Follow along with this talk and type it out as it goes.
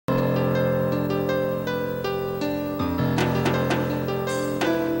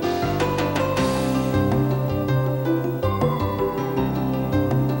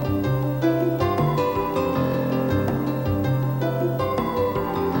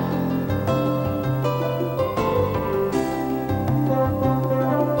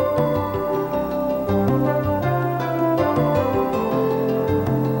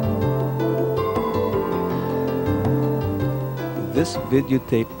This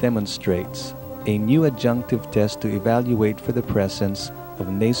videotape demonstrates a new adjunctive test to evaluate for the presence of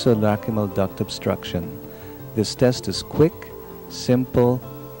nasolacrimal duct obstruction. This test is quick, simple,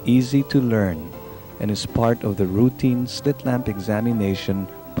 easy to learn, and is part of the routine slit lamp examination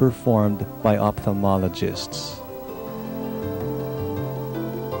performed by ophthalmologists.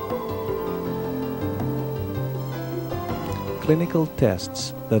 Clinical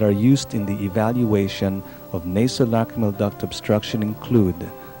tests that are used in the evaluation of nasolacrimal duct obstruction include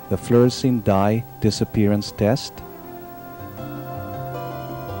the fluorescein dye disappearance test,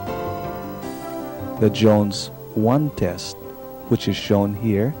 the Jones 1 test, which is shown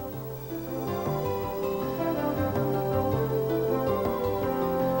here,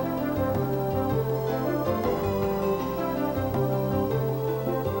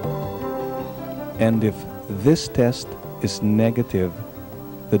 and if this test is negative,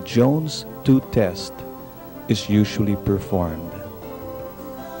 the Jones 2 test is usually performed.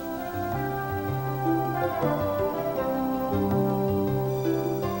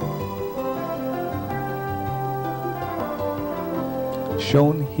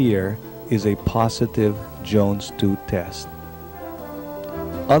 Shown here is a positive Jones 2 test.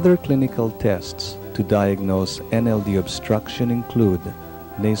 Other clinical tests to diagnose NLD obstruction include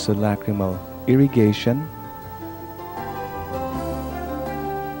nasolacrimal irrigation,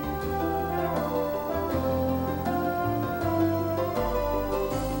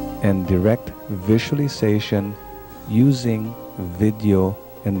 and direct visualization using video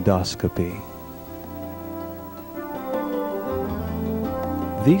endoscopy.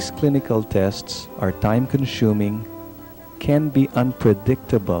 These clinical tests are time-consuming, can be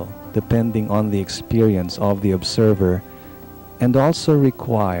unpredictable depending on the experience of the observer, and also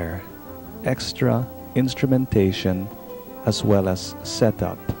require extra instrumentation as well as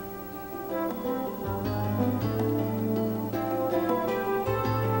setup.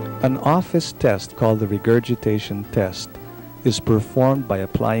 An office test called the regurgitation test is performed by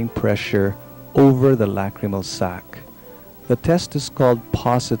applying pressure over the lacrimal sac. The test is called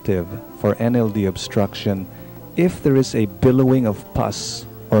positive for NLD obstruction if there is a billowing of pus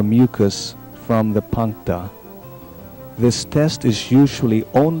or mucus from the puncta. This test is usually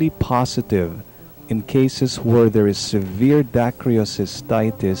only positive in cases where there is severe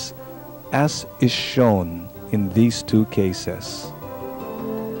dacryocystitis, as is shown in these two cases.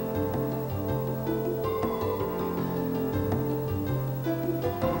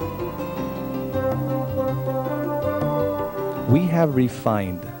 We have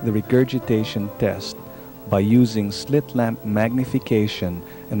refined the regurgitation test by using slit lamp magnification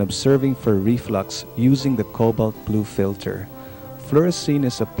and observing for reflux using the cobalt blue filter. Fluorescein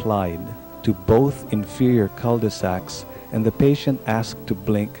is applied to both inferior cul-de-sacs and the patient asked to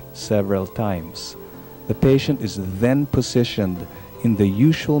blink several times. The patient is then positioned in the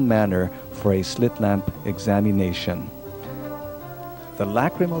usual manner for a slit lamp examination. The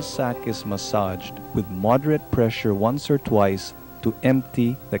lacrimal sac is massaged with moderate pressure once or twice to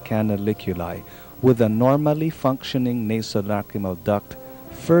empty the canaliculi. With a normally functioning nasolacrimal duct,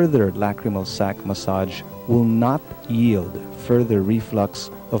 further lacrimal sac massage will not yield further reflux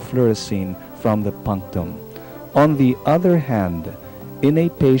of fluorescein from the punctum. On the other hand, in a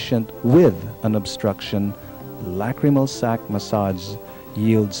patient with an obstruction, lacrimal sac massage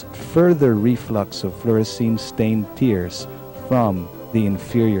yields further reflux of fluorescein-stained tears from the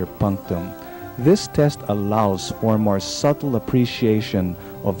inferior punctum. This test allows for more subtle appreciation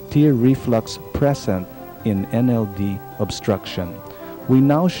of tear reflux present in NLD obstruction. We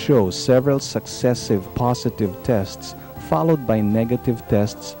now show several successive positive tests followed by negative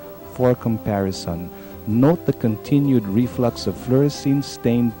tests for comparison. Note the continued reflux of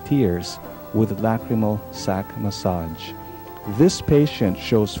fluorescein-stained tears with lacrimal sac massage. This patient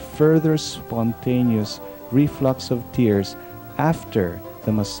shows further spontaneous reflux of tears after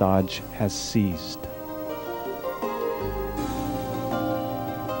the massage has ceased.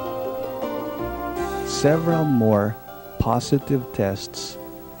 Several more positive tests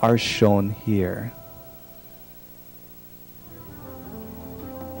are shown here.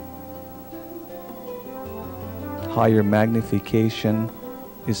 Higher magnification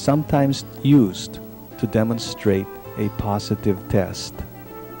is sometimes used to demonstrate a positive test.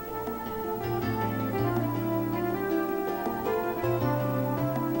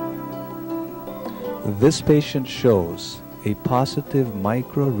 This patient shows a positive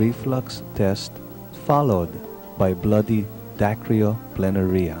microreflux test followed by bloody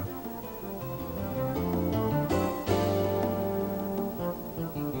dacryoplenuria.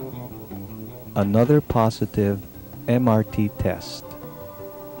 Another positive MRT test.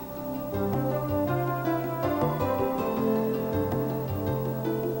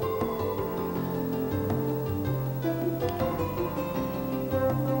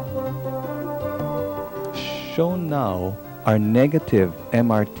 Shown now are negative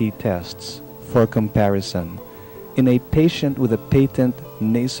MRT tests for comparison. In a patient with a patent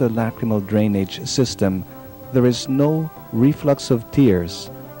nasolacrimal drainage system, there is no reflux of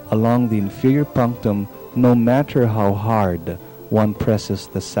tears along the inferior punctum no matter how hard one presses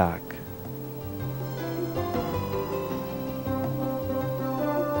the sac.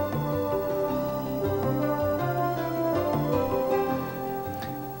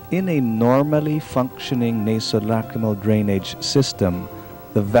 In a normally functioning nasolacrimal drainage system,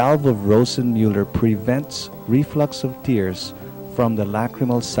 the valve of Rosenmuller prevents reflux of tears from the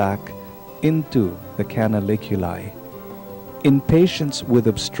lacrimal sac into the canaliculi. In patients with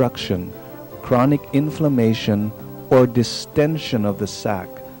obstruction, chronic inflammation or distension of the sac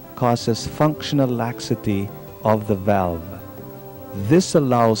causes functional laxity of the valve. This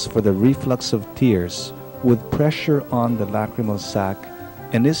allows for the reflux of tears with pressure on the lacrimal sac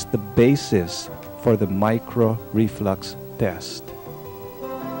and is the basis for the micro-reflux test.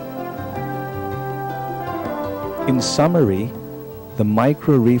 In summary, the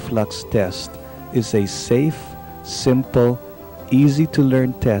micro-reflux test is a safe, simple,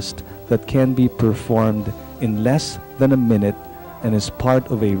 easy-to-learn test that can be performed in less than a minute and is part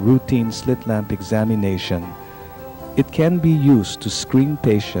of a routine slit lamp examination. It can be used to screen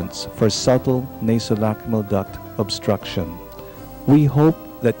patients for subtle nasolacrimal duct obstruction. We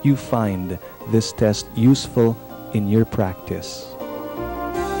hope that you find this test useful in your practice.